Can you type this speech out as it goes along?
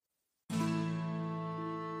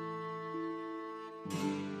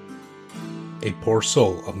A poor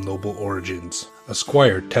soul of noble origins, a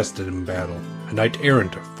squire tested in battle, a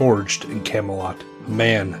knight-errant forged in Camelot, a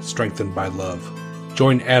man strengthened by love.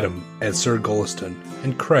 Join Adam as Sir Golestan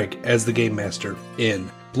and Craig as the Game Master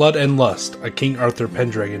in Blood and Lust, a King Arthur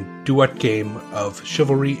Pendragon duet game of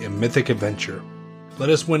chivalry and mythic adventure. Let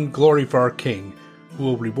us win glory for our king, who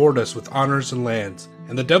will reward us with honors and lands,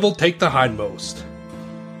 and the devil take the hindmost.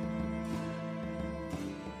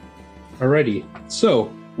 Alrighty,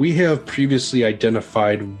 so we have previously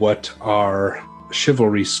identified what our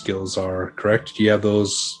chivalry skills are, correct? Do you have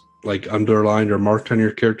those like underlined or marked on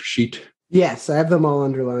your character sheet? Yes, I have them all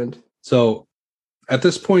underlined. So at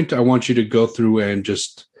this point, I want you to go through and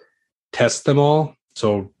just test them all.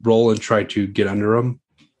 So roll and try to get under them.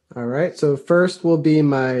 All right, so first will be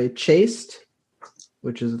my chaste,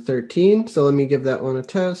 which is a 13. So let me give that one a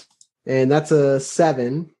test. And that's a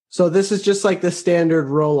 7. So this is just like the standard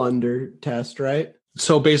roll under test, right?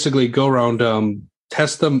 So basically go around,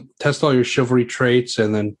 test all your chivalry traits,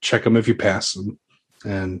 and then check them if you pass them.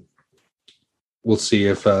 And we'll see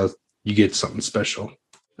if you get something special.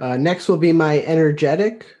 Next will be my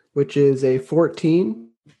energetic, which is a 14.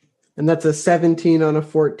 And that's a 17 on a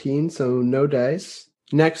 14, so no dice.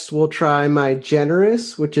 Next, we'll try my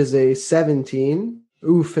generous, which is a 17.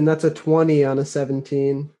 Oof, and that's a 20 on a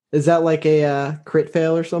 17. Is that like a crit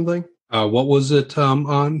fail or something? What was it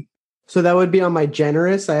on? So that would be on my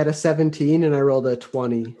generous. I had a 17 and I rolled a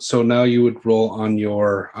 20. So now you would roll on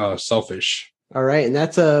your selfish. All right, and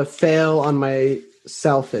that's a fail on my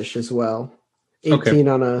selfish as well. 18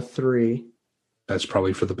 on a 3. That's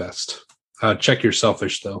probably for the best. Check your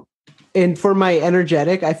selfish, though. And for my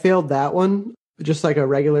energetic, I failed that one. Just like a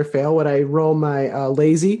regular fail. Would I roll my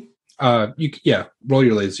lazy? Roll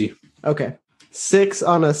your lazy. Okay. 6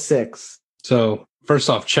 on a 6. So first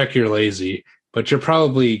off, check your lazy, but you're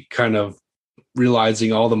probably kind of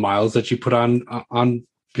realizing all the miles that you put on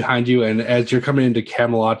behind you. And as you're coming into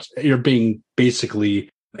Camelot, you're being basically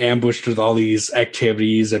ambushed with all these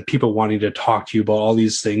activities and people wanting to talk to you about all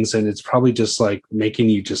these things. And it's probably just like making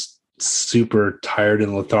you just super tired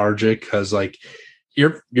and lethargic because like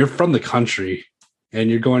you're from the country and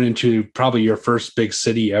you're going into probably your first big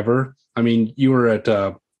city ever. I mean, you were at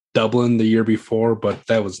Dublin the year before, but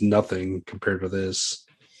that was nothing compared to this.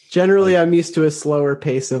 Generally, I'm used to a slower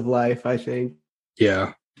pace of life, I think.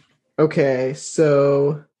 Yeah. Okay,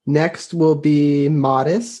 so next will be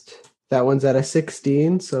modest. That one's at a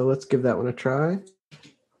 16, so let's give that one a try.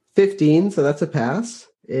 15, so that's a pass.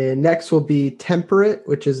 And next will be temperate,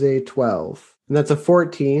 which is a 12. And that's a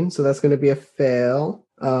 14, so that's going to be a fail.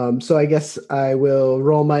 So I guess I will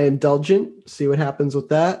roll my indulgent, see what happens with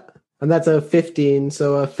that. And that's a 15,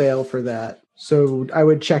 so a fail for that. So I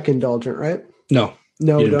would check indulgent, right? No,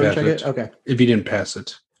 don't check it. Okay. If you didn't pass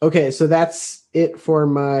it. Okay, so that's it for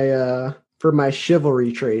my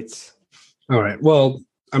chivalry traits. All right. Well,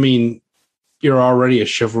 I mean, you're already a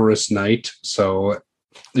chivalrous knight, so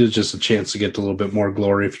it was just a chance to get a little bit more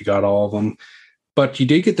glory if you got all of them. But you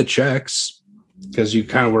did get the checks because you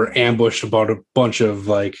kind of were ambushed about a bunch of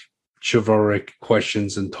like chivalric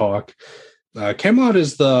questions and talk. Camelot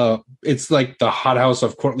is it's like the hothouse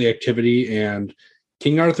of courtly activity, and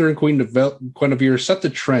King Arthur and Queen Guinevere set the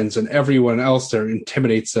trends, and everyone else there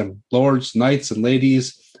intimidates them. Lords, knights, and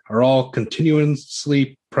ladies are all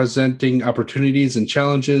continuously presenting opportunities and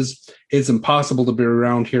challenges. It's impossible to be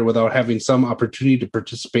around here without having some opportunity to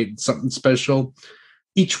participate in something special.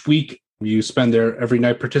 Each week you spend there, every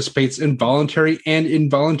night participates in voluntary and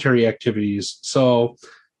involuntary activities. So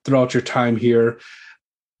throughout your time here,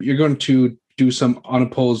 you're going to do some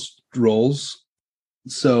unopposed rolls.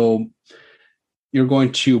 So you're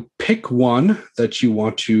going to pick one that you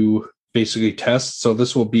want to basically test. So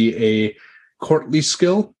this will be a courtly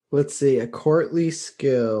skill. Let's see, a courtly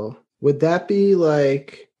skill. Would that be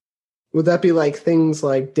like things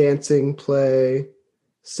like dancing, play,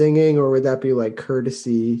 singing, or would that be like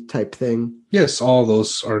courtesy type thing? Yes, all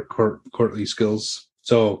those are courtly skills.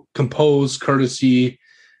 So compose, courtesy,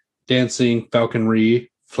 dancing,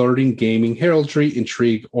 falconry, flirting, gaming, heraldry,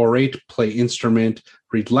 intrigue, orate, play instrument,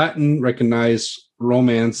 read Latin, recognize,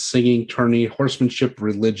 romance, singing, tourney, horsemanship,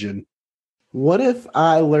 religion. What if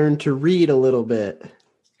I learned to read a little bit?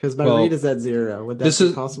 Because my read is at 0. Would that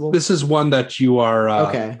be possible? This is one that you are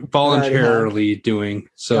voluntarily doing.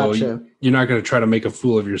 So gotcha. You're not going to try to make a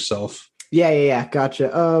fool of yourself. Yeah.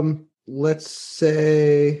 Gotcha. Let's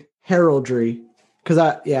say heraldry.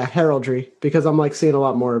 Heraldry. Because I'm like seeing a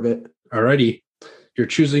lot more of it. Alrighty. You're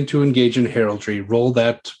choosing to engage in heraldry. Roll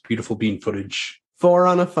that beautiful bean footage. 4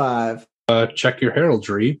 on a 5. Check your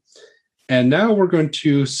heraldry. And now we're going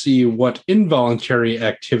to see what involuntary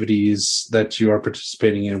activities that you are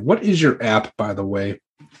participating in. What is your app, by the way?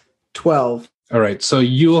 12. All right. So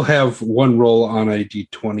you'll have one roll on a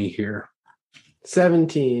d20 here.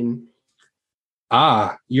 17.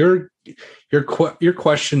 You're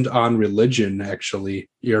questioned on religion, actually.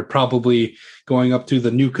 You're probably going up to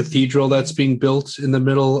the new cathedral that's being built in the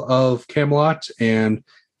middle of Camelot and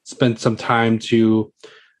spent some time to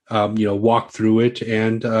walk through it.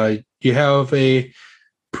 And you have a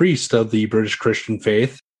priest of the British Christian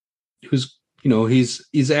faith who's,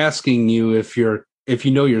 he's asking you if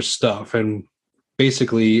you know your stuff. And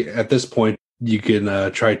basically at this point, you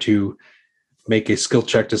can try to make a skill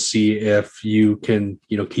check to see if you can,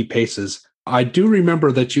 keep paces. I do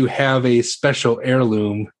remember that you have a special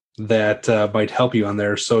heirloom that might help you on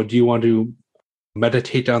there. So do you want to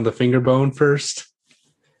meditate on the finger bone first?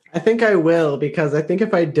 I think I will, because I think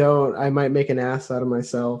if I don't, I might make an ass out of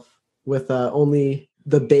myself with only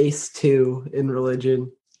the base 2 in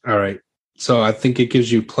religion. All right. So I think it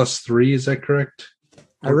gives you +3. Is that correct?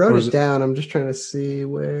 I wrote it down. I'm just trying to see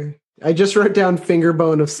where. I just wrote down finger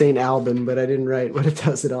bone of St. Alban, but I didn't write what it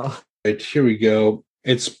does at all. All right, here we go.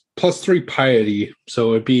 It's +3 piety,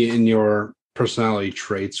 so it'd be in your personality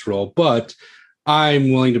traits roll, but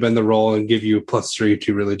I'm willing to bend the roll and give you +3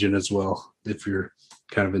 to religion as well, if you're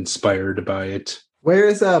kind of inspired by it. Where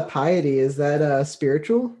is piety? Is that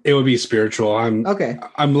spiritual? It would be spiritual. Okay.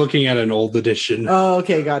 I'm looking at an old edition. Oh,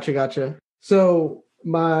 okay. Gotcha. So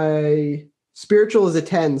my spiritual is a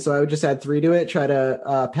 10, so I would just add 3 to it, try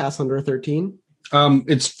to pass under a 13.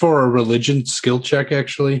 It's for a religion skill check,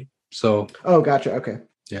 actually. So. Oh, gotcha. Okay.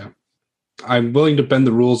 Yeah. I'm willing to bend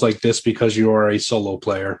the rules like this because you are a solo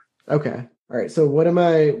player. Okay. All right. So what am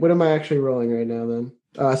I actually rolling right now then?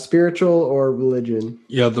 Spiritual or religion?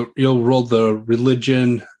 Yeah, you'll roll the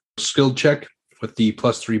religion skill check with the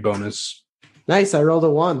 +3 bonus. Nice. I rolled a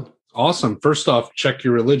 1. Awesome. First off, check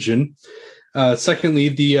your religion. Secondly,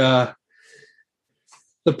 the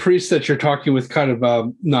priest that you're talking with kind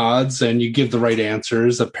of nods and you give the right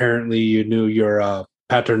answers. Apparently you knew your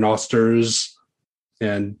paternosters,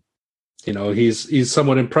 and he's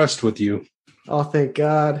somewhat impressed with you. Oh, thank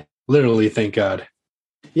God. Literally, thank God.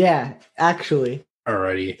 Yeah, actually.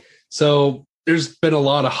 Alrighty. So there's been a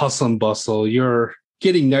lot of hustle and bustle. You're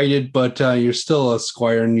getting knighted, but you're still a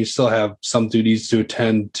squire and you still have some duties to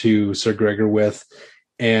attend to Sir Gregor with.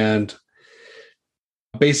 And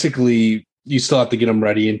basically, you still have to get him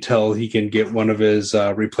ready until he can get one of his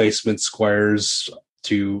replacement squires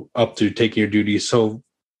up to taking your duties. So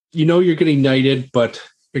you're getting knighted, but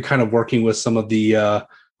you're kind of working with some of the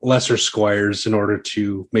lesser squires in order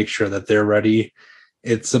to make sure that they're ready.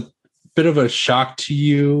 It's a bit of a shock to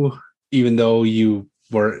you, even though you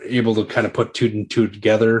were able to kind of put 2 and 2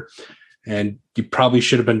 together. And you probably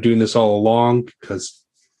should have been doing this all along because,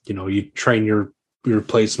 you train your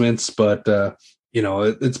replacements, but,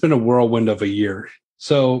 it's been a whirlwind of a year.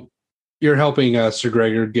 So you're helping Sir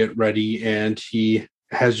Gregor get ready, and he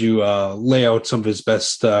has you lay out some of his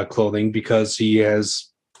best clothing because he is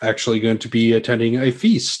actually going to be attending a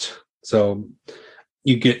feast. So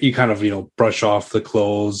you kind of, brush off the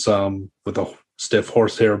clothes with a stiff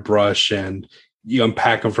horsehair brush, and you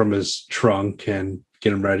unpack them from his trunk and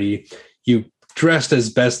get him ready. You dressed as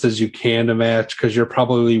best as you can to match because you're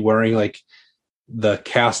probably wearing like the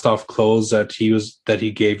cast off clothes that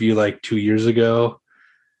he gave you like 2 years ago.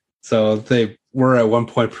 So they were at one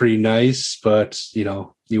point pretty nice, but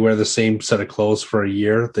you wear the same set of clothes for a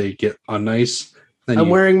year, they get unnice. I'm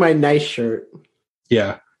wearing my nice shirt.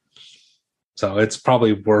 Yeah. So it's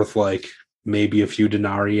probably worth like maybe a few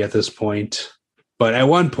denarii at this point. But at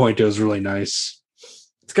one point it was really nice.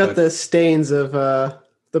 It's got the stains of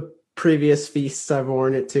the previous feasts I've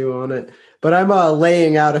worn it to on it. But I'm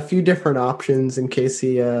laying out a few different options in case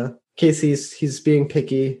he's being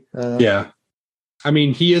picky. Yeah. I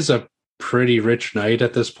mean, he is a pretty rich knight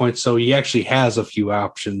at this point, so he actually has a few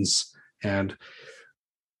options, and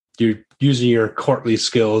you're using your courtly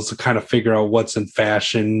skills to kind of figure out what's in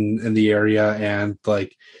fashion in the area, and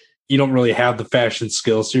like you don't really have the fashion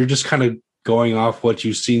skills, so you're just kind of going off what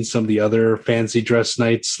you've seen some of the other fancy dress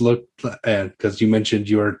knights look at, because you mentioned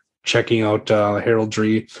you were checking out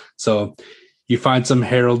heraldry, so you find some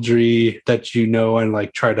heraldry that and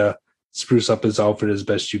like try to spruce up his outfit as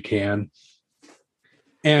best you can.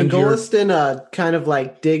 And Goliston kind of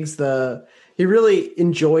like digs he really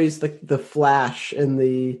enjoys the flash and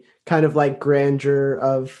the kind of like grandeur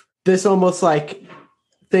of this almost like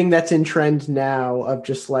thing that's in trend now of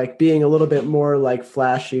just like being a little bit more like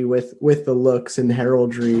flashy with the looks and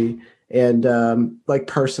heraldry and like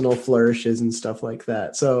personal flourishes and stuff like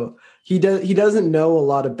that. So He doesn't know a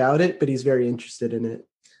lot about it, but he's very interested in it.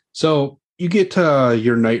 So you get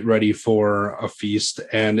your night ready for a feast,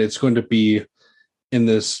 and it's going to be in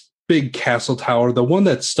this big castle tower, the one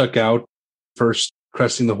that stuck out first,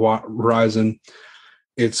 cresting the horizon.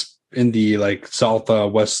 It's in the like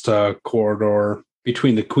southwest corridor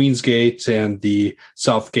between the Queen's Gate and the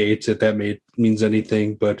South Gate, if that means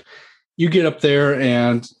anything. But you get up there,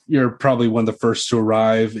 and you're probably one of the first to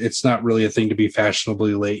arrive. It's not really a thing to be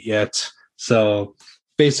fashionably late yet. So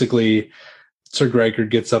basically, Sir Gregor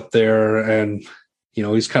gets up there, and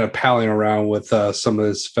he's kind of palling around with some of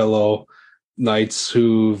his fellow knights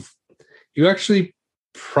who you actually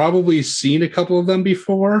probably seen a couple of them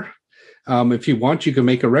before. If you want, you can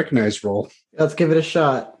make a recognize roll. Let's give it a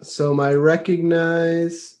shot. So my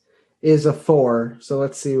recognize is a 4. So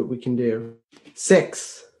let's see what we can do.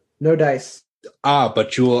 6. No dice.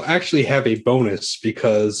 But you will actually have a bonus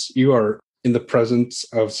because you are in the presence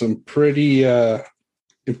of some pretty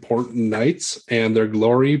important knights, and their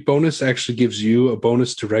glory bonus actually gives you a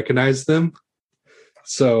bonus to recognize them.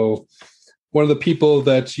 So one of the people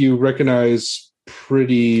that you recognize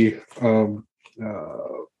pretty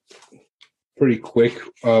quick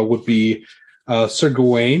would be Sir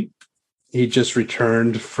Gawain. He just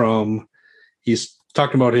returned he's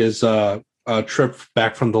talking about his trip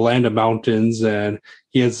back from the land of mountains, and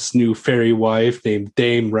he has this new fairy wife named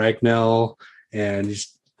Dame Ragnell, and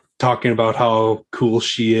he's talking about how cool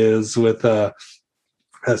she is with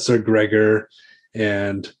Sir Gregor.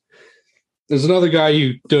 And there's another guy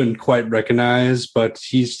you didn't quite recognize, but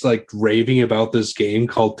he's like raving about this game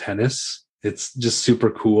called tennis. It's just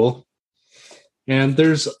super cool. And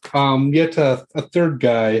there's yet a third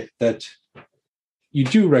guy that you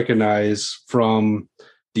do recognize from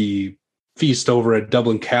the feast over at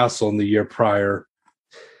Dublin Castle in the year prior.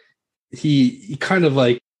 He kind of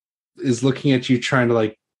like is looking at you, trying to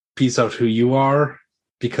like piece out who you are,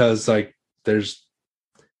 because like there's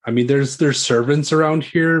servants around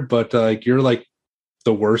here, but like you're like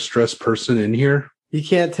the worst dressed person in here. You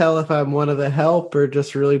can't tell if I'm one of the help or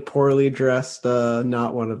just really poorly dressed,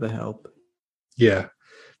 not one of the help. Yeah,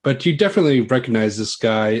 but you definitely recognize this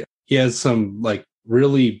guy. He has some like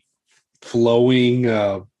really flowing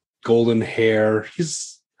golden hair.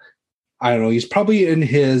 He's probably in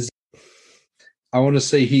his, I want to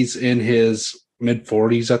say he's in his mid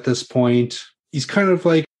 40s at this point. He's kind of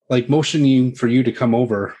like motioning for you to come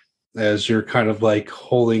over as you're kind of like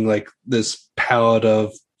holding like this palette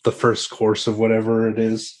of the first course of whatever it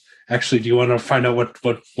is. Actually, do you want to find out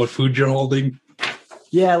what food you're holding?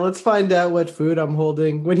 Yeah, let's find out what food I'm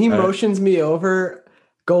holding. When he motions me over,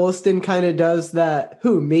 Goliston kind of does that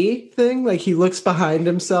 "who, me?" thing. Like he looks behind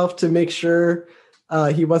himself to make sure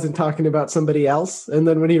he wasn't talking about somebody else. And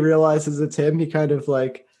then when he realizes it's him, he kind of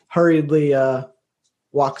like hurriedly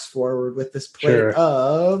walks forward with this plate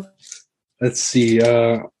of... Let's see.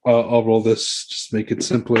 I'll roll this, just make it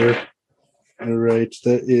simpler. All right.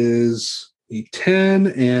 That is a 10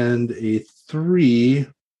 and a 3.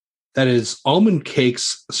 That is almond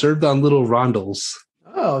cakes served on little rondels.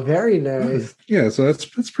 Oh, very nice. Yeah, so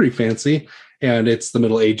that's pretty fancy. And it's the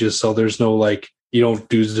Middle Ages, so there's no like, you don't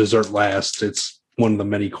do dessert last. It's one of the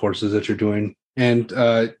many courses that you're doing. And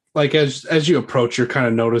like as you approach, you're kind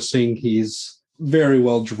of noticing he's very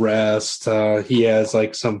well dressed. He has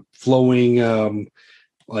like some flowing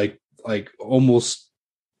like almost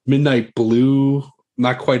midnight blue,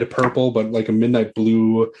 not quite a purple, but like a midnight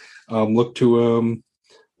blue look to him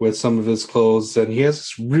with some of his clothes. And he has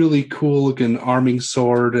this really cool looking arming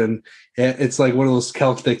sword, and it's like one of those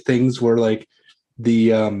Celtic things where like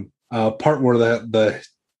the part where the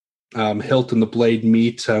hilt and the blade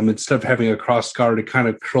meet, instead of having a cross guard, it kind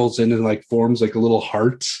of curls in and like forms like a little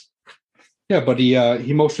heart. Yeah, but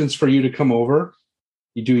he motions for you to come over.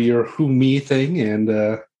 You do your who me thing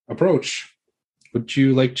and approach. Would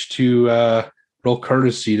you like to roll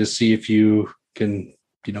courtesy to see if you can,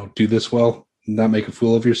 do this well and not make a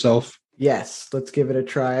fool of yourself? Yes, let's give it a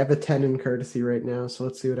try. I have a 10 in courtesy right now, so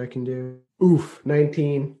let's see what I can do. Oof,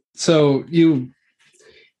 19. So you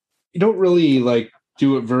don't really like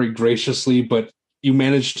do it very graciously, but you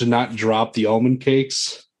manage to not drop the almond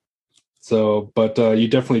cakes. So, but you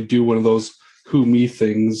definitely do one of those who me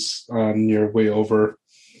things on your way over.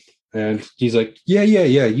 And he's like, yeah,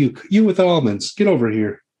 you with the almonds, get over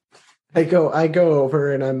here. I go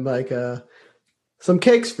over and I'm like, some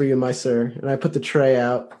cakes for you, my sir. And I put the tray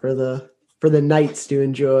out for the knights to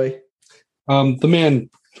enjoy. The man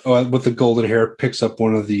with the golden hair picks up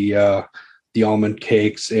one of the almond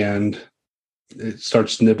cakes and it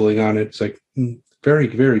starts nibbling on it. It's like, very,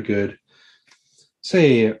 very good.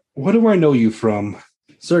 Say, what do I know you from?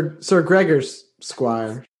 Sir Gregor's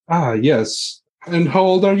squire. Ah, yes. And how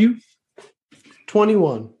old are you?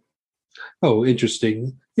 21. Oh,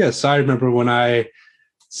 interesting. Yes, I remember when I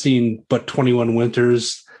seen But 21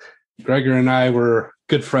 Winters. Gregor and I were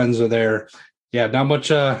good friends there. Yeah, not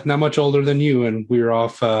much older than you, and we were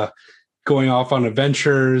off going off on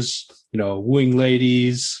adventures, wooing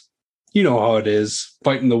ladies. You know how it is,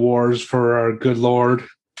 fighting the wars for our good Lord.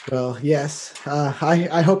 Well, yes.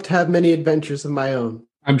 I hope to have many adventures of my own.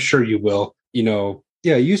 I'm sure you will.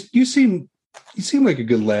 Yeah, you seem like a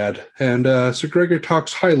good lad, and Sir Gregor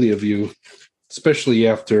talks highly of you, especially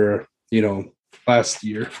after last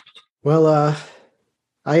year. Well,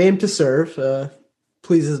 I aim to serve.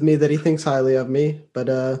 Pleases me that he thinks highly of me, but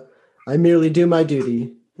I merely do my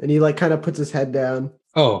duty. And he like kind of puts his head down.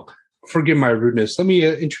 Oh, forgive my rudeness. Let me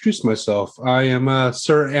introduce myself. I am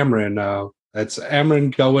Sir Amrin. That's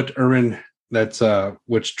Amrin Gawit Urin. That's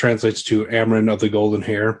which translates to Amrin of the Golden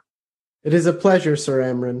Hair. It is a pleasure, Sir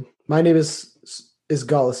Amron. My name is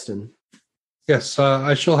Golliston. Yes,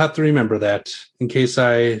 I shall have to remember that in case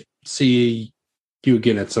I see you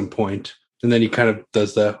again at some point. And then he kind of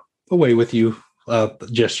does the away with you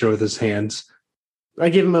gesture with his hands. I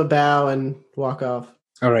give him a bow and walk off.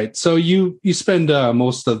 All right. So you spend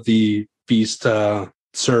most of the feast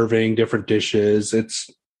serving different dishes.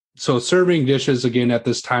 So serving dishes again at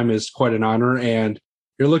this time is quite an honor, and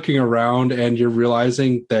you're looking around and you're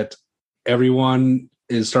realizing that everyone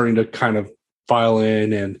is starting to kind of file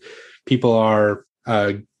in, and people are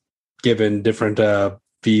given different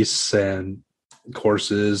feasts and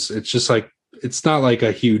courses. It's just like it's not like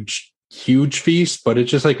a huge feast, but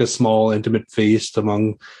it's just like a small intimate feast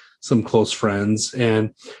among some close friends.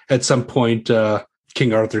 And at some point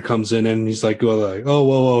King Arthur comes in and he's like, oh,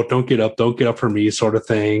 whoa, don't get up for me, sort of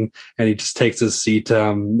thing. And he just takes his seat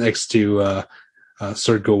next to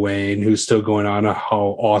Sir Gawain, who's still going on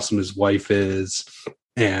how awesome his wife is.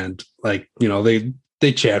 And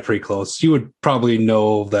they chat pretty close. You would probably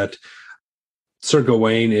know that Sir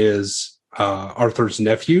Gawain is Arthur's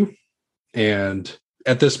nephew, and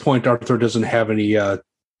at this point Arthur doesn't have any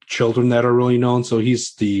children that are really known, so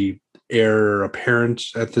he's the heir apparent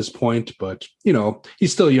at this point. But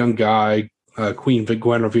he's still a young guy. Queen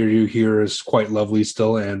Guinevere here is quite lovely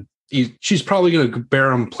still, and she's probably going to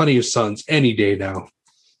bear him plenty of sons any day now.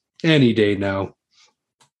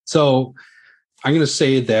 So I'm going to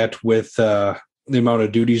say that with the amount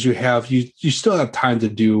of duties you have, you still have time to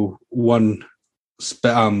do one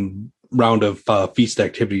round of feast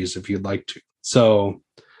activities if you'd like to. So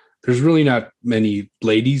there's really not many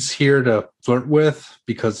ladies here to flirt with,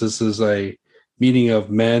 because this is a meeting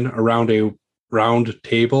of men around a round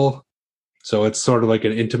table. So it's sort of like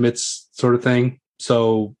an intimate sort of thing.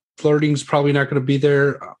 So flirting's probably not going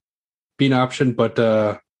to be an option,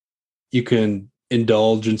 but you can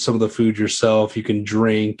indulge in some of the food yourself. You can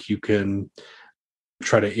drink, you can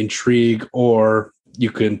try to intrigue, or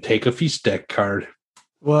you can take a feast deck card.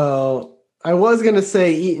 Well, I was going to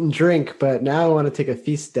say eat and drink, but now I want to take a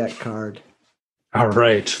feast deck card. All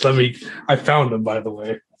right. I found them, by the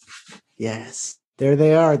way. Yes. There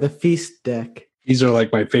they are, the feast deck. These are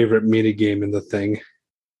like my favorite mini game in the thing.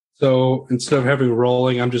 So instead of having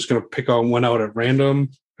rolling, I'm just going to pick on one out at random.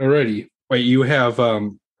 Alrighty. Wait, you have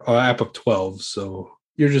an app of 12, so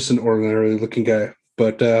you're just an ordinary looking guy.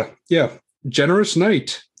 But yeah, generous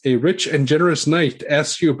knight. A rich and generous knight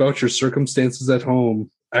asks you about your circumstances at home.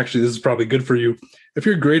 Actually, this is probably good for you. If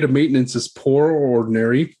your grade of maintenance is poor or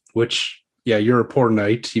ordinary, which, yeah, you're a poor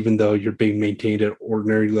knight, even though you're being maintained at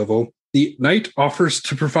ordinary level, the knight offers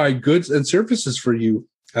to provide goods and services for you.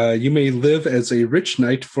 You may live as a rich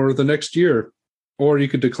knight for the next year, or you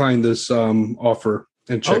could decline this offer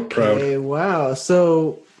and check proud. Okay, wow.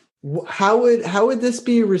 So how would this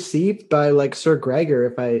be received by like Sir Gregor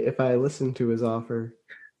if I listened to his offer?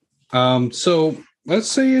 So let's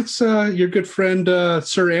say it's your good friend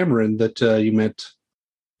Sir Amarin that you met,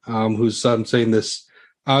 who's saying this.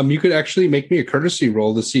 You could actually make me a courtesy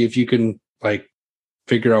roll to see if you can like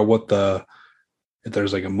figure out if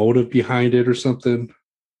there's like a motive behind it or something.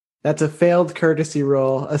 That's a failed courtesy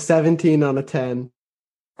roll, a 17 on a 10.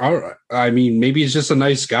 All right. I mean, maybe he's just a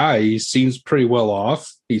nice guy. He seems pretty well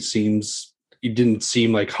off. He didn't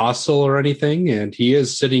seem like hostile or anything, and he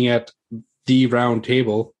is sitting at the round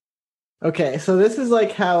table. Okay, so this is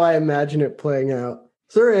like how I imagine it playing out.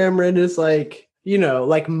 Sir Amrin is like,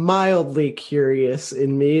 like mildly curious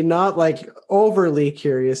in me, not like overly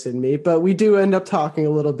curious in me, but we do end up talking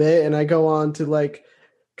a little bit, and I go on to like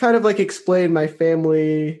kind of like explain my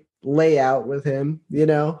family layout with him,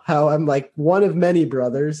 how I'm like one of many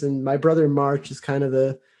brothers, and my brother March is kind of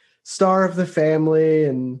the star of the family,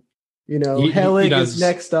 and He Helig is does.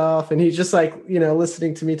 next off, and he's just like,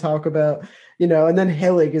 listening to me talk about, and then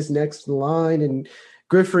Helig is next in line, and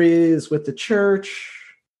Griffrey is with the church.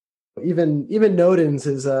 Even Nodens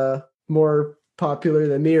is more popular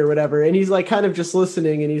than me or whatever. And he's like kind of just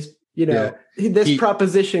listening, and he's, this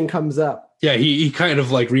proposition comes up. Yeah, he kind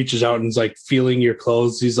of like reaches out and is like feeling your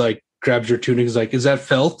clothes. He's like grabs your tunic. He's like, "Is that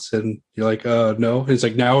felt?" And you're like, no." He's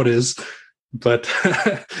like, "Now it is." But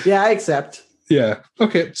yeah, I accept. Yeah.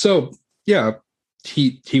 Okay. So yeah,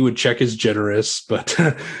 he would check as generous, but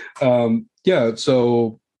yeah.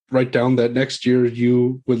 So write down that next year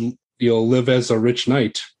you'll live as a rich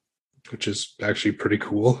knight, which is actually pretty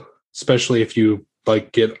cool, especially if you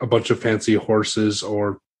like get a bunch of fancy horses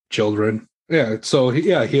or children. Yeah. So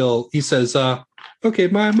he says, okay,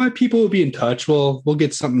 my people will be in touch. We'll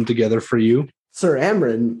get something together for you. Sir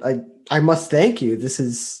Amron, I must thank you. This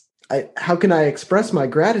is how can I express my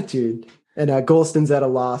gratitude? And Golston's at a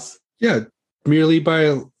loss. Yeah, merely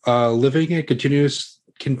by living and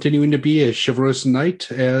continuing to be a chivalrous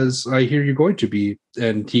knight, as I hear you're going to be.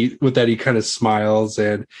 And he kind of smiles,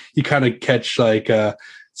 and you kind of catch like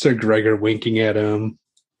Sir Gregor winking at him.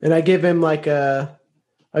 And I give him like a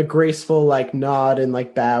graceful like nod and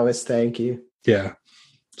like bow as thank you. Yeah.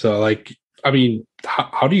 So like, I mean,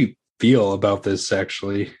 how do you feel about this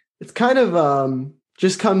actually? It's kind of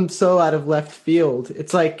just come so out of left field.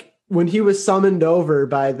 It's like when he was summoned over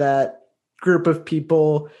by that group of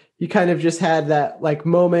people, you kind of just had that like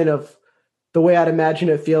moment of the way I'd imagine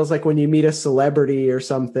it feels like when you meet a celebrity or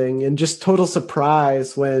something, and just total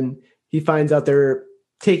surprise when he finds out they're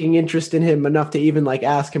taking interest in him enough to even like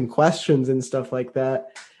ask him questions and stuff like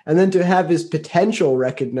that. And then to have his potential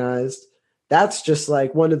recognized, that's just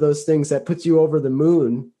like one of those things that puts you over the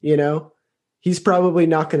moon, He's probably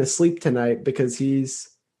not going to sleep tonight because he's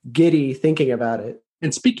giddy thinking about it.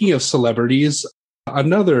 And speaking of celebrities,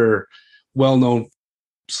 another well-known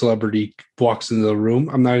celebrity walks into the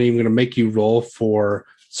room. I'm not even going to make you roll for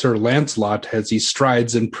Sir Lancelot as he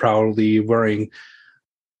strides in proudly, wearing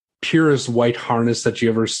purest white harness that you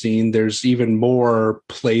ever seen. There's even more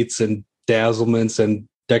plates and dazzlements and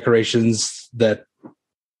decorations that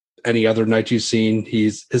any other knight you've seen.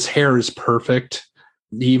 His hair is perfect.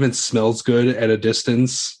 He even smells good at a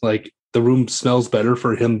distance. Like the room smells better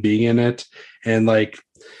for him being in it. And like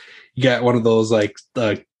you got one of those like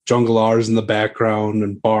junglers in the background,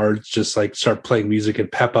 and bards just like start playing music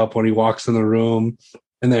and pep up when he walks in the room.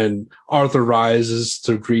 And then Arthur rises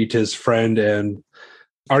to greet his friend and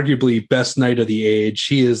arguably best knight of the age.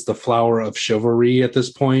 He is the flower of chivalry at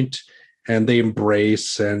this point, and they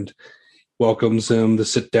embrace and welcomes him to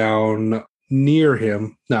sit down near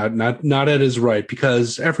him, not at his right,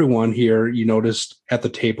 because everyone here, you noticed at the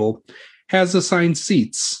table, has assigned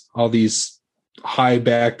seats. All these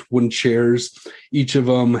high-backed wooden chairs, each of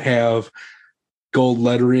them have gold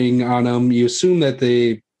lettering on them. You assume that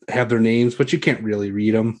they have their names, but you can't really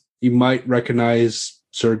read them. You might recognize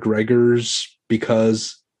Sir Gregor's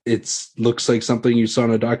because it looks like something you saw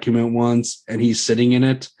in a document once, and he's sitting in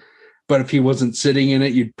it. But if he wasn't sitting in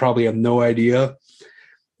it, you'd probably have no idea.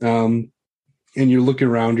 And you're looking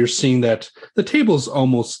around, you're seeing that the table's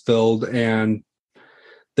almost filled, and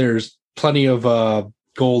there's plenty of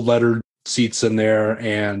gold lettered seats in there.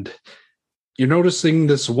 And you're noticing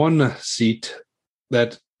this one seat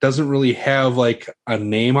that doesn't really have like a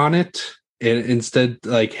name on it. It instead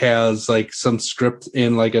like has like some script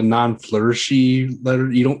in like a non-flourishy letter.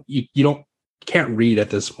 You can't read at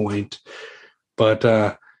this point,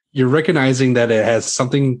 but you're recognizing that it has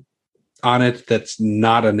something on it that's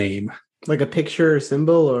not a name. Like a picture or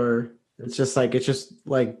symbol, or it's just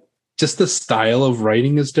the style of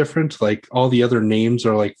writing is different. Like all the other names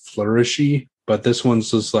are like flourishy, but this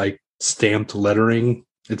one's just like stamped lettering.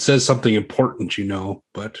 It says something important,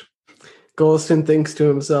 but Golston thinks to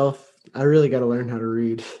himself, I really got to learn how to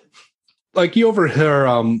read. Like you overhear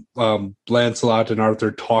Lancelot and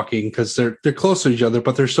Arthur talking because they're close to each other,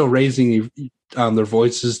 but they're still raising their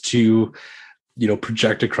voices to,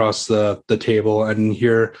 project across the table, and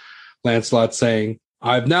hear Lancelot saying,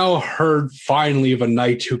 I've now heard finally of a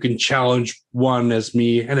knight who can challenge one as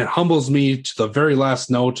me, and it humbles me to the very last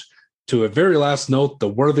note,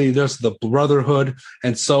 the worthiness of the brotherhood.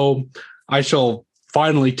 And so I shall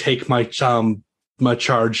finally take my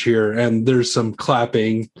charge here. And there's some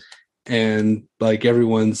clapping, and like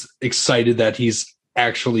everyone's excited that he's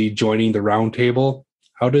actually joining the round table.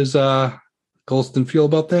 How does Golston feel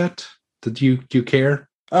about that? Do you care?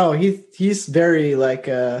 Oh, he's very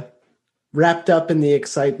wrapped up in the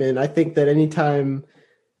excitement. I think that anytime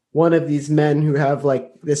one of these men who have like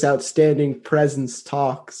this outstanding presence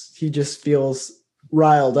talks, he just feels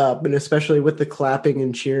riled up, and especially with the clapping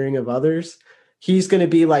and cheering of others, he's going to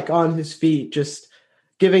be like on his feet, just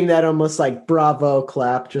giving that almost like bravo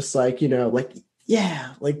clap, just like, like,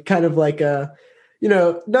 yeah, like kind of like a,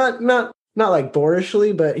 not like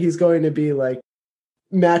boorishly, but he's going to be like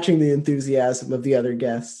matching the enthusiasm of the other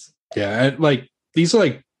guests. Yeah. And like, these are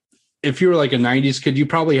like, if you were like a 90s kid, you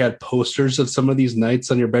probably had posters of some of these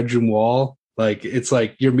knights on your bedroom wall. Like, it's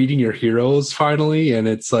like you're meeting your heroes finally. And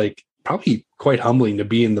it's like probably quite humbling to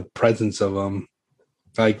be in the presence of them.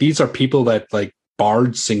 Like, these are people that like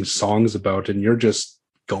bards sing songs about, and you're just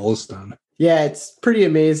Gulistan. Yeah, it's pretty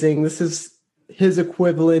amazing. This is his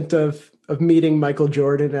equivalent of meeting Michael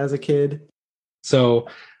Jordan as a kid. So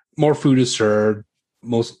more food is served,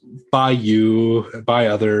 most by you, by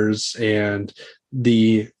others, and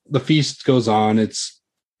the feast goes on. It's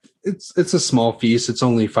a small feast. It's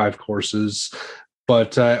only 5 courses,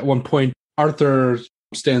 but at one point, Arthur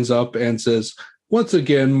stands up and says, "Once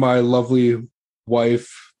again, my lovely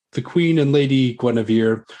wife, the Queen and Lady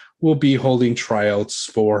Guinevere, will be holding tryouts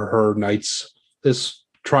for her knights. This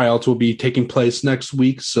tryouts will be taking place next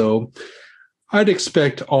week, so I'd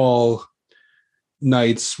expect all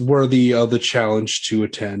knights worthy of the challenge to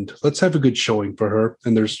attend. Let's have a good showing for her."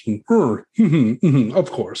 And there's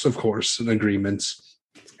of course, an agreement.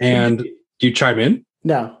 And do you chime in?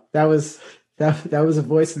 No, that was a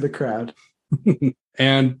voice in the crowd.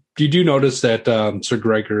 And you do notice that Sir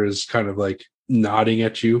Gregor is kind of like nodding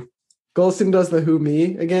at you. Golston does the who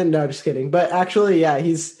me again. No, just kidding. But actually, yeah,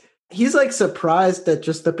 he's like surprised at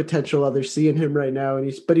just the potential others see in him right now, and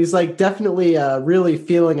he's like definitely really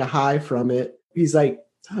feeling a high from it. He's like,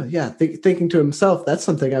 oh yeah, thinking to himself, that's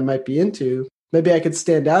something I might be into. Maybe I could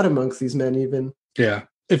stand out amongst these men even. Yeah,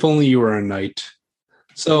 if only you were a knight.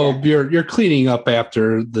 So yeah. You're cleaning up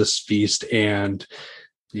after this feast, and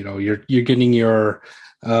you're getting your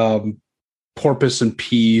porpoise and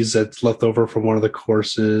peas that's left over from one of the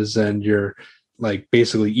courses, and you're like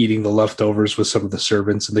basically eating the leftovers with some of the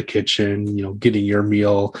servants in the kitchen. Getting your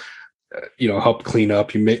meal. Help clean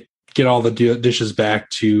up. You get all the dishes back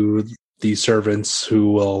to the servants,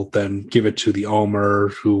 who will then give it to the almer,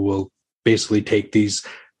 who will basically take these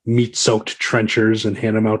meat-soaked trenchers and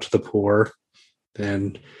hand them out to the poor.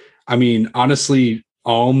 And I mean, honestly,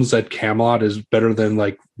 alms at Camelot is better than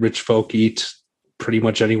like rich folk eat pretty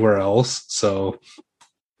much anywhere else. So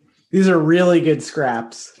these are really good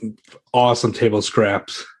scraps. Awesome table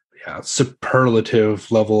scraps. Yeah,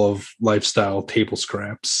 superlative level of lifestyle table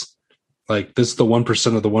scraps. Like, this is the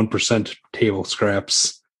 1% of the 1% table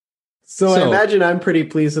scraps. So I imagine I'm pretty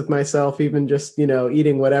pleased with myself, even just,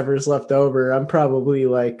 eating whatever's left over. I'm probably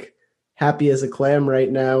like happy as a clam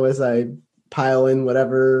right now as I pile in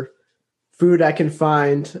whatever food I can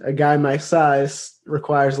find. A guy my size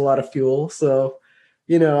requires a lot of fuel. So,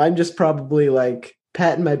 I'm just probably like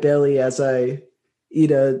patting my belly as I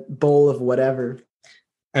eat a bowl of whatever.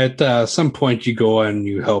 At some point, you go and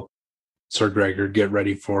you help Sir Gregor get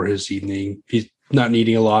ready for his evening. He's not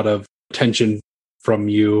needing a lot of attention from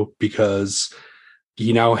you because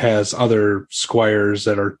he now has other squires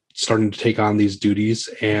that are starting to take on these duties,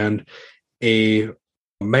 and a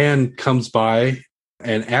man comes by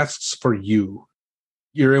and asks for you.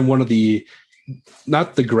 You're in one of the,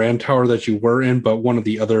 not the grand tower that you were in, but one of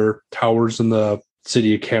the other towers in the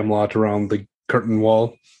city of Camelot around the curtain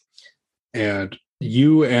wall. And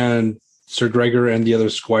you and Sir Gregor and the other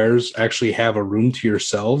squires actually have a room to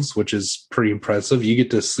yourselves, which is pretty impressive. You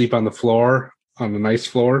get to sleep on the floor, on a nice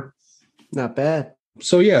floor. Not bad.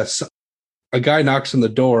 So yes, a guy knocks on the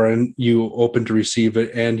door and you open to receive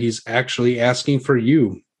it, and he's actually asking for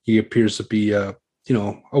you. He appears to be a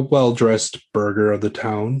well-dressed burgher of the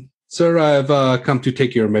town. Sir, I've come to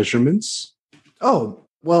take your measurements. Oh,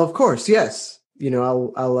 well, of course, yes.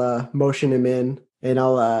 I'll motion him in, and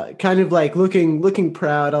I'll kind of like looking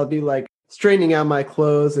proud. I'll be like straightening out my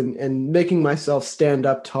clothes and making myself stand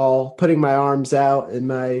up tall, putting my arms out and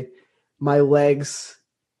my legs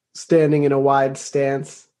standing in a wide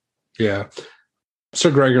stance. Yeah.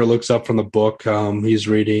 Sir Gregor looks up from the book he's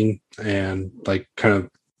reading and like kind of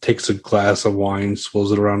takes a glass of wine,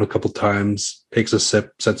 swirls it around a couple times, takes a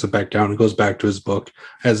sip, sets it back down, and goes back to his book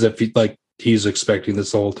as if he's expecting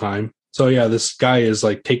this the whole time. So yeah, this guy is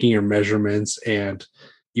like taking your measurements, and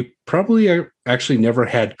you probably actually never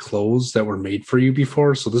had clothes that were made for you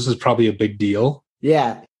before. So this is probably a big deal.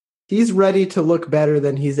 Yeah. He's ready to look better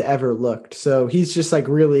than he's ever looked. So he's just like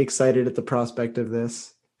really excited at the prospect of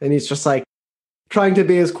this. And he's just like trying to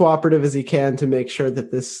be as cooperative as he can to make sure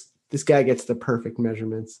that this guy gets the perfect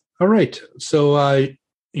measurements. All right. So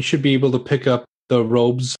you should be able to pick up the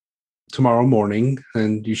robes tomorrow morning,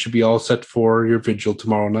 and you should be all set for your vigil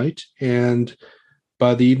tomorrow night. And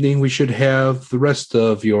by the evening, we should have the rest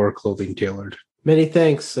of your clothing tailored. Many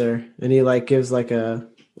thanks, sir. And he like gives like a,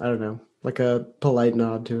 I don't know, like a polite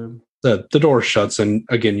nod to him. The door shuts, and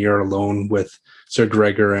again, you're alone with Sir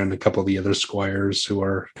Gregor and a couple of the other squires who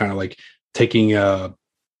are kind of like taking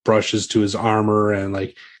brushes to his armor and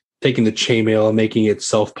like taking the chainmail and making it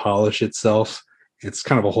self-polish itself. It's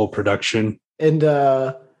kind of a whole production. And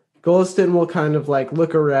Golston will kind of like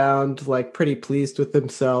look around, like pretty pleased with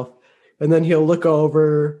himself. And then he'll look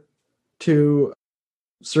over to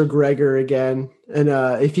Sir Gregor again. And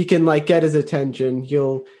if he can like get his attention,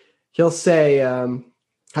 he'll say,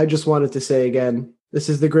 I just wanted to say again, this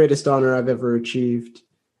is the greatest honor I've ever achieved.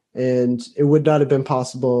 And it would not have been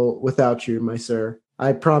possible without you, my sir.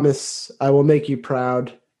 I promise I will make you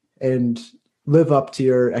proud and live up to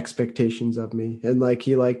your expectations of me. And like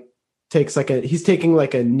he like takes like he's taking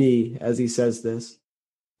like a knee as he says this.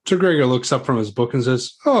 Sir Gregor looks up from his book and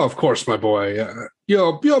says, "Oh, of course, my boy.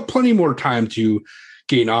 You'll have plenty more time to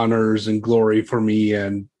gain honors and glory for me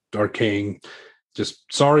and our king. Just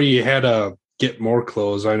sorry you had to get more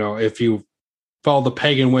clothes. I know if you follow the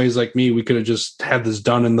pagan ways like me, we could have just had this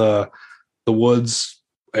done in the woods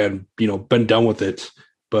and, been done with it.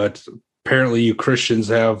 But apparently you Christians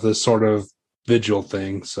have this sort of vigil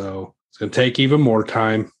thing, so it's going to take even more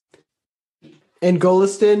time." And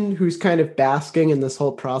Goliston, who's kind of basking in this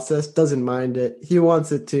whole process, doesn't mind it. He wants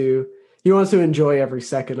to enjoy every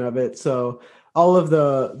second of it. So all of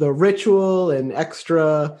the ritual and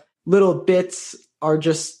extra little bits are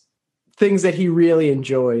just things that he really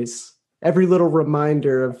enjoys. Every little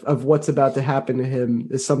reminder of what's about to happen to him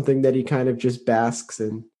is something that he kind of just basks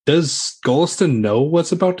in. Does Goliston know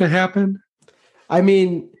what's about to happen? I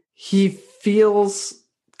mean, he feels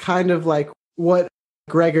kind of like what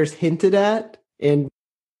Gregor's hinted at, and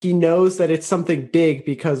he knows that it's something big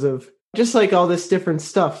because of just like all this different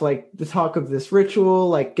stuff, like the talk of this ritual,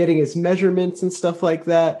 like getting his measurements and stuff like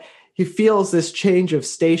that. He feels this change of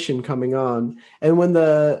station coming on. And when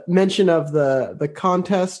the mention of the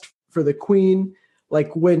contest for the queen,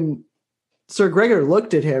 like when Sir Gregor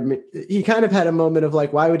looked at him, he kind of had a moment of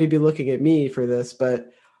like, why would he be looking at me for this?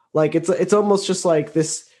 But like, it's almost just like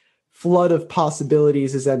this flood of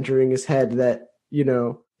possibilities is entering his head that,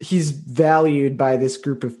 he's valued by this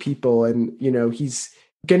group of people, and, he's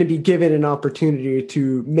going to be given an opportunity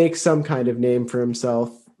to make some kind of name for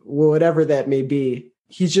himself, whatever that may be.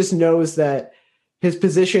 He just knows that his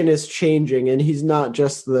position is changing, and he's not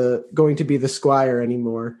just going to be the squire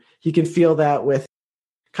anymore. He can feel that with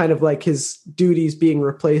kind of like his duties being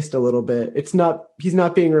replaced a little bit. He's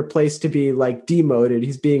not being replaced to be like demoted.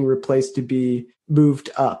 He's being replaced to be moved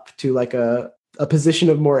up to like a position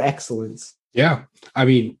of more excellence. Yeah. I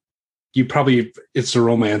mean, it's a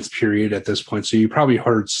romance period at this point, so you probably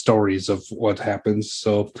heard stories of what happens.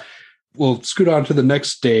 So we'll scoot on to the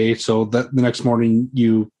next day. So that the next morning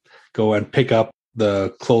you go and pick up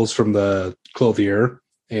the clothes from the clothier,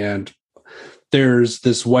 and there's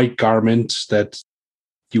this white garment that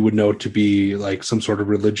you would know to be like some sort of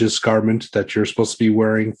religious garment that you're supposed to be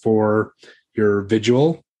wearing for your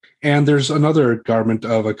vigil. And there's another garment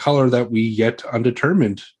of a color that we yet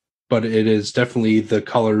undetermined, but it is definitely the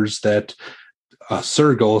colors that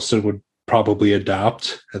Sir Golston would probably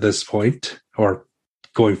adopt at this point or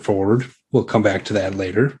going forward. We'll come back to that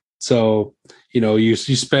later. So, you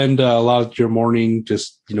spend a lot of your morning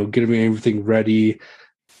just, getting everything ready.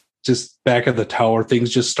 Just back at the tower,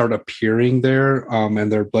 things just start appearing there,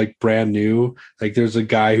 and they're like brand new. Like there's a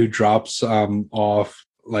guy who drops off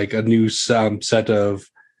like a new set of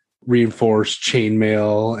reinforced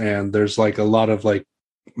chainmail, and there's like a lot of like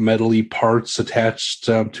metally parts attached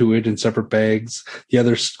to it in separate bags. The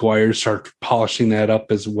other squires start polishing that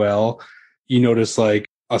up as well. You notice like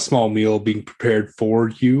a small meal being prepared for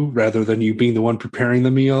you rather than you being the one preparing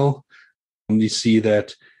the meal. You see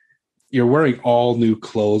that you're wearing all new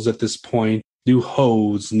clothes at this point, new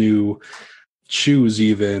hose, new shoes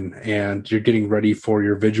even, and you're getting ready for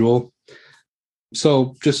your vigil.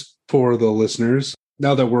 So just for the listeners,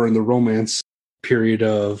 now that we're in the romance period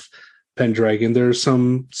of Pendragon, there's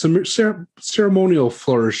some ceremonial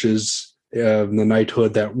flourishes in the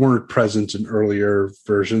knighthood that weren't present in earlier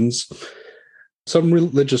versions. Some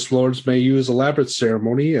religious lords may use elaborate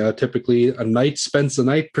ceremony. Typically, a knight spends the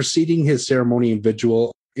night preceding his ceremony and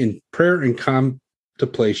vigil in prayer and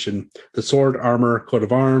contemplation. The sword, armor, coat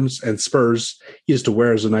of arms, and spurs he is to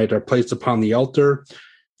wear as a knight are placed upon the altar.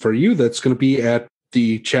 For you, that's going to be at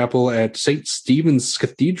the chapel at St. Stephen's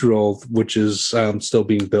Cathedral, which is still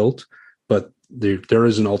being built, but there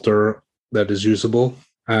is an altar that is usable.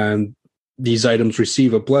 And these items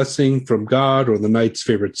receive a blessing from God or the knight's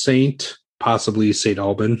favorite saint, possibly St.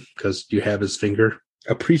 Alban, because you have his finger.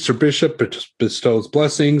 A priest or bishop bestows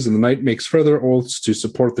blessings, and the knight makes further oaths to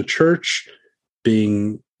support the church.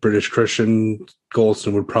 Being British Christian,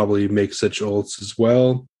 Golston would probably make such oaths as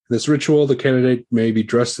well. In this ritual, the candidate may be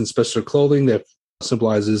dressed in special clothing that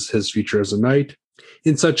symbolizes his future as a knight.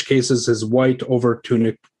 In such cases, his white over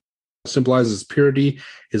tunic symbolizes purity,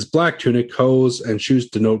 his black tunic, hose, and shoes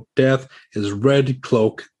denote death, his red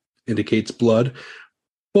cloak indicates blood,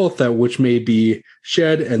 both that which may be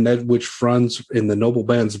shed and that which runs in the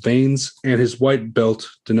nobleman's veins, and his white belt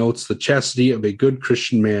denotes the chastity of a good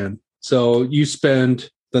Christian man. So you spend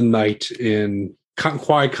the night in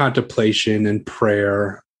quiet contemplation and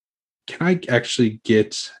prayer. Can I actually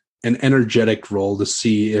get an energetic roll to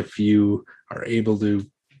see if you are able to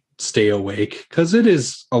stay awake? Because it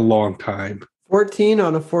is a long time. 14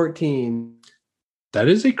 on a 14. That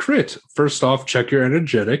is a crit. First off, check your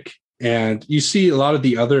energetic. And you see a lot of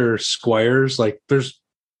the other squires, like there's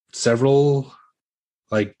several,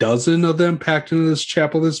 like dozen of them packed into this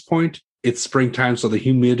chapel at this point. It's springtime, so the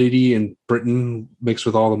humidity in Britain mixed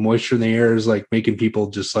with all the moisture in the air is like making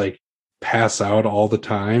people just like pass out all the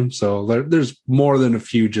time. So there's more than a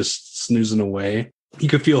few just snoozing away. You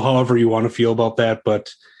could feel however you want to feel about that,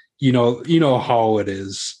 but you know how it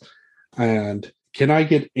is. And can I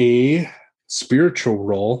get a spiritual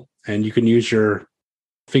roll? And you can use your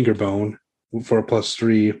finger bone for a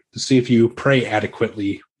 +3 to see if you pray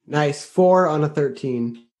adequately. Nice. 4 on a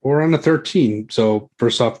 13. 4 on a 13. So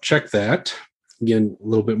first off, check that. Again, a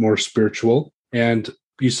little bit more spiritual. And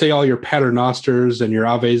you say all your paternosters and your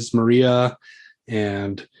Aves Maria,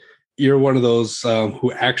 and you're one of those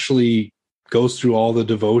who actually goes through all the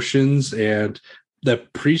devotions. And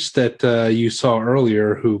that priest that you saw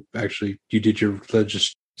earlier, who actually you did your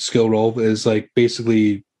religious skill roll, is like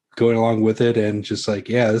basically going along with it and just like,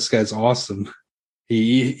 yeah, this guy's awesome.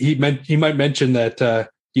 He might mention that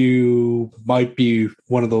you might be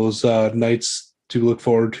one of those knights to look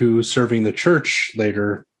forward to serving the church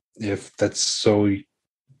later, if that's so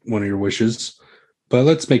one of your wishes. But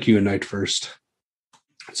let's make you a knight first.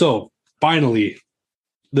 So finally,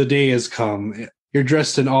 the day has come. You're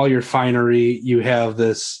dressed in all your finery. You have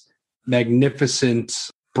this magnificent,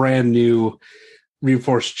 brand new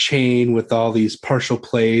reinforced chain with all these partial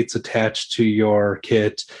plates attached to your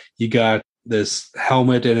kit. You got this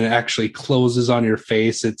helmet and it actually closes on your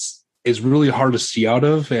face. It's really hard to see out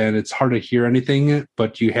of and it's hard to hear anything,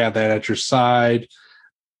 but you have that at your side.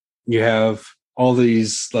 You have all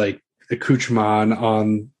these like accoutrement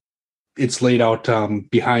on, it's laid out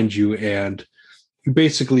behind you, and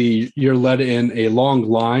you're led in a long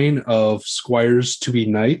line of squires to be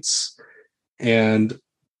knights, and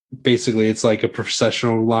basically it's like a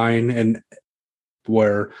processional line, and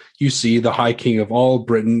where you see the High King of all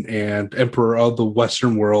Britain and Emperor of the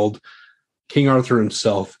Western world, King Arthur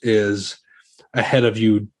himself, is ahead of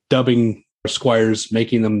you, dubbing squires,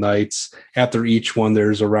 making them knights. After each one,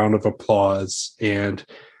 there's a round of applause, and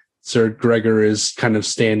Sir Gregor is kind of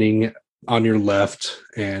standing on your left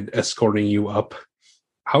and escorting you up.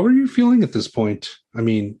 How are you feeling at this point? I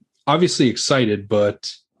mean, obviously excited,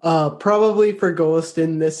 but probably for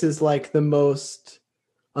Golston, this is like the most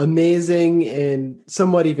amazing and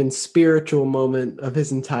somewhat even spiritual moment of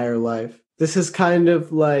his entire life. This is kind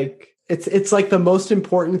of like it's like the most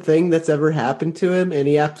important thing that's ever happened to him, and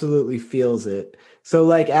he absolutely feels it. So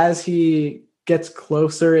like as he gets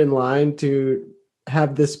closer in line to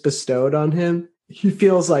have this bestowed on him, he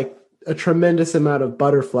feels like a tremendous amount of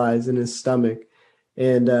butterflies in his stomach,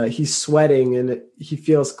 and he's sweating and he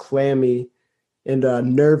feels clammy and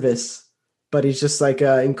nervous, but he's just like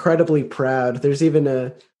incredibly proud. There's even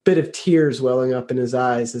a bit of tears welling up in his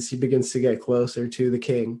eyes as he begins to get closer to the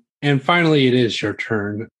king. And finally, it is your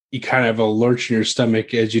turn. You kind of have a lurch in your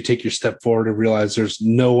stomach as you take your step forward and realize there's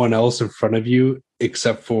no one else in front of you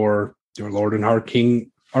except for your Lord and Heart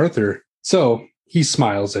King Arthur. So he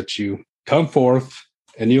smiles at you. Come forth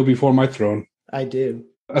and kneel before my throne. I do.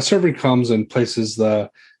 A servant comes and places the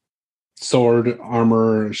sword,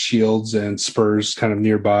 armor, shields, and spurs kind of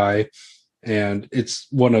nearby. And it's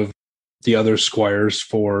one of the other squires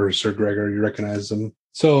for Sir Gregor. You recognize them.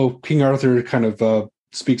 So King Arthur kind of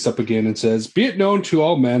speaks up again and says, "Be it known to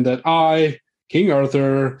all men that I, King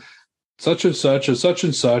Arthur, such and such and such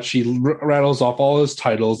and such," he rattles off all his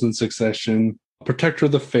titles in succession: Protector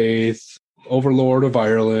of the Faith, Overlord of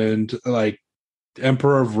Ireland, like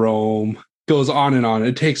Emperor of Rome, goes on and on.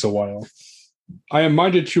 It takes a while. "I am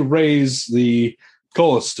minded to raise the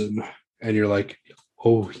Golston." And you're like,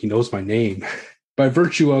 oh, he knows my name. "By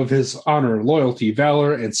virtue of his honor, loyalty,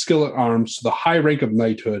 valor, and skill at arms to the high rank of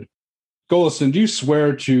knighthood. Golston, do you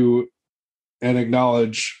swear to and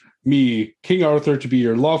acknowledge me, King Arthur, to be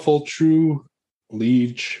your lawful, true,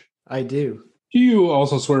 Liege. I do. Do you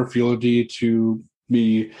also swear fealty to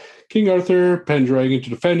me, King Arthur, Pendragon, to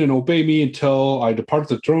defend and obey me until I depart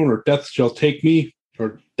the throne, or death shall take me,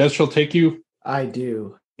 or death shall take you? I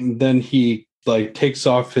do. And then he takes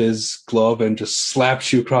off his glove and just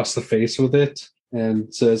slaps you across the face with it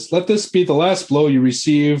and says, "Let this be the last blow you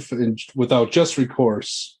receive without just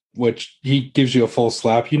recourse," which he gives you a full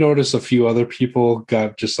slap. You notice a few other people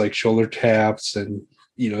got just like shoulder taps, and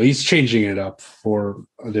he's changing it up for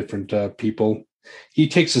different people. He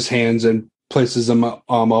takes his hands and places them up,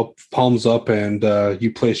 palms up, and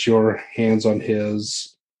you place your hands on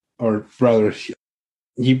his, or rather,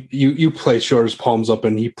 you place yours palms up,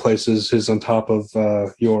 and he places his on top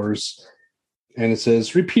of yours, and it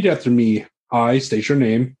says, "Repeat after me. I state your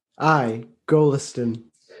name. I, Goliston,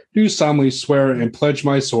 Do solemnly swear and pledge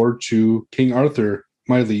my sword to King Arthur,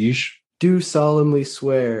 my liege. do solemnly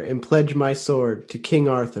swear and pledge my sword to King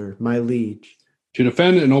Arthur, my liege. To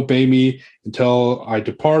defend and obey me until I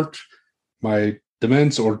depart. My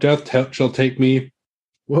demence or death shall take me."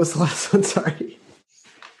 What was the last one? Sorry.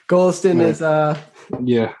 Goliston is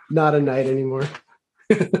not a knight anymore.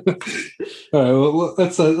 All right, well,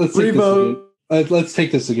 let's take this again. Let's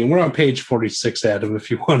take this again. We're on page 46, Adam,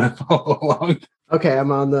 if you want to follow along. Okay,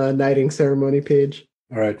 I'm on the knighting ceremony page.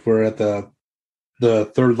 All right, we're at the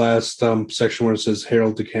third last section where it says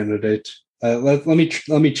herald the candidate. Let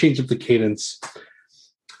me change up the cadence.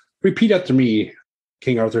 Repeat after me,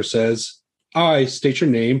 King Arthur says. I state your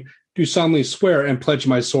name. Do solemnly swear and pledge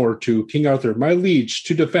my sword to King Arthur, my liege,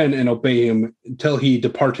 to defend and obey him until he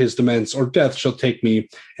depart his demesne, or death shall take me,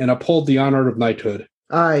 and uphold the honor of knighthood.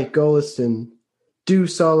 I, Goliston, do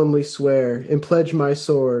solemnly swear and pledge my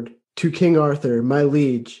sword to King Arthur, my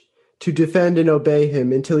liege, to defend and obey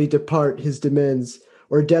him until he depart his demesne,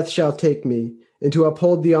 or death shall take me, and to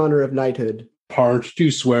uphold the honor of knighthood. Part, do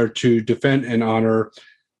swear to defend and honor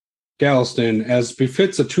Galston as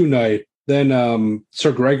befits a true knight. Then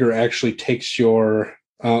Sir Gregor actually takes your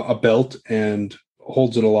a belt and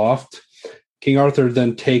holds it aloft. King Arthur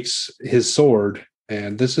then takes his sword,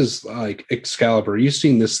 and this is like Excalibur. You've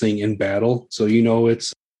seen this thing in battle, so you know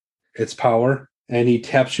its power. And he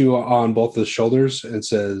taps you on both the shoulders and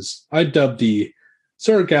says, I dub thee,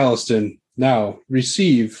 Sir Galston. Now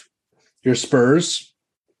receive your spurs.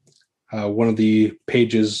 One of the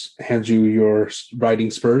pages hands you your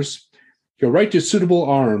riding spurs. Your right to suitable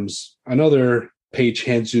arms. Another page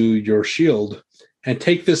hands you your shield. And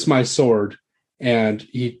take this my sword. And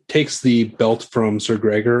he takes the belt from Sir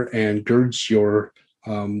Gregor and girds your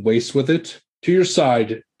waist with it. To your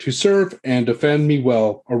side, to serve and defend me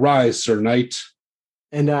well. Arise, Sir Knight.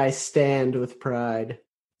 And I stand with pride.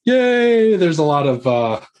 Yay! There's a lot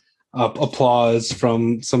of applause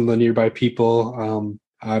from some of the nearby people.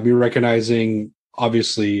 You're recognizing,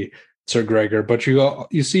 obviously, Sir Gregor, but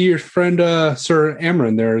you see your friend Sir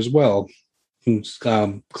Amron there as well, who's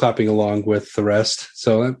clapping along with the rest.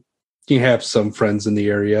 So you have some friends in the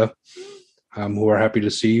area who are happy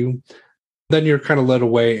to see you. Then you're kind of led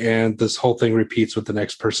away, and this whole thing repeats with the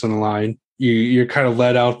next person in line. You're kind of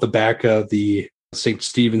led out the back of the St.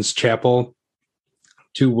 Stephen's Chapel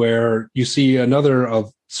to where you see another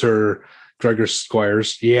of Sir Gregor's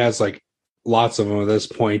squires. He has like lots of them at this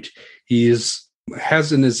point.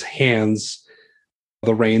 Has in his hands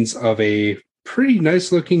the reins of a pretty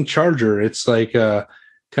nice looking charger. It's like kind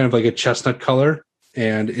of like a chestnut color,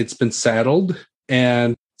 and it's been saddled.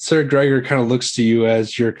 And Sir Gregor kind of looks to you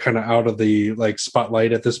as you're kind of out of the like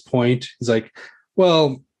spotlight at this point. He's like,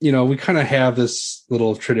 well, we kind of have this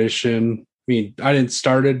little tradition. I mean, I didn't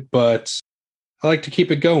start it, but I like to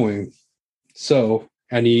keep it going. So,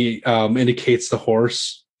 and he indicates the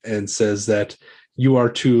horse and says that you are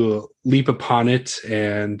to leap upon it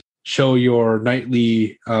and show your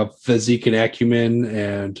knightly physique and acumen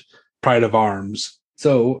and pride of arms.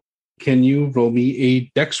 So can you roll me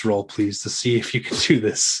a dex roll, please, to see if you can do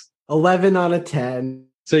this? 11 out of 10.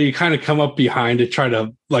 So you kind of come up behind to try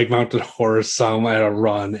to like mount the horse at a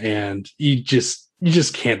run, and you just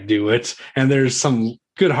can't do it. And there's some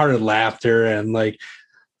good-hearted laughter, and like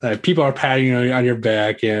people are patting you on your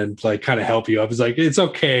back and like kind of help you up. It's like, it's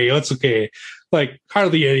okay. Like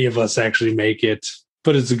hardly any of us actually make it,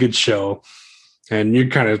 but it's a good show. And you're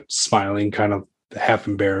kind of smiling, kind of half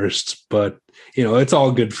embarrassed, but it's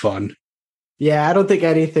all good fun. Yeah, I don't think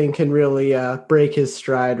anything can really break his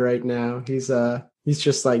stride right now. He's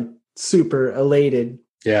just like super elated.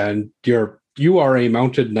 Yeah, and you are a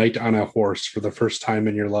mounted knight on a horse for the first time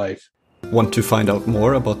in your life. Want to find out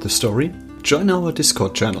more about the story? Join our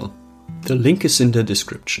Discord channel. The link is in the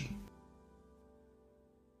description.